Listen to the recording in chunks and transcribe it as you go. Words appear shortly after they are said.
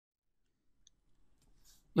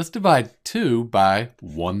Let's divide 2 by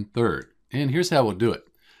 1/3. And here's how we'll do it.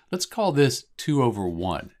 Let's call this 2 over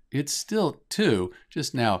 1. It's still 2,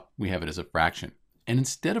 just now we have it as a fraction. And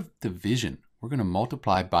instead of division, we're going to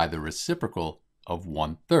multiply by the reciprocal of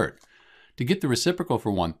 1/3. To get the reciprocal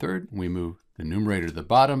for 1/3, we move the numerator to the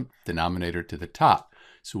bottom, denominator to the top.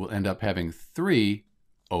 So we'll end up having 3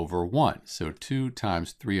 over 1. So 2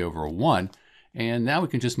 times 3 over 1. And now we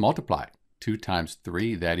can just multiply. 2 times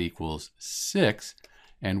 3, that equals 6.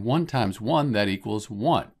 And 1 times 1, that equals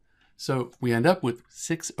 1. So we end up with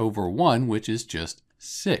 6 over 1, which is just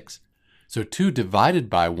 6. So 2 divided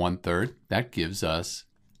by 1/3, that gives us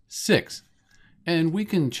 6. And we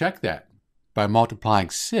can check that by multiplying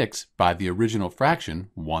 6 by the original fraction,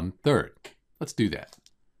 1/3. Let's do that.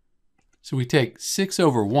 So we take 6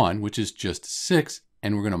 over 1, which is just 6,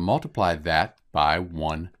 and we're going to multiply that by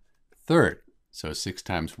 1/3. So 6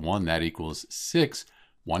 times 1, that equals 6.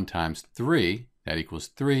 1 times 3, that equals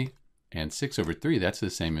 3. And 6 over 3, that's the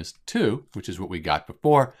same as 2, which is what we got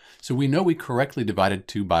before. So we know we correctly divided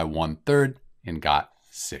 2 by 1/3 and got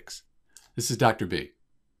 6. This is Dr. B.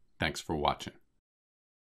 Thanks for watching.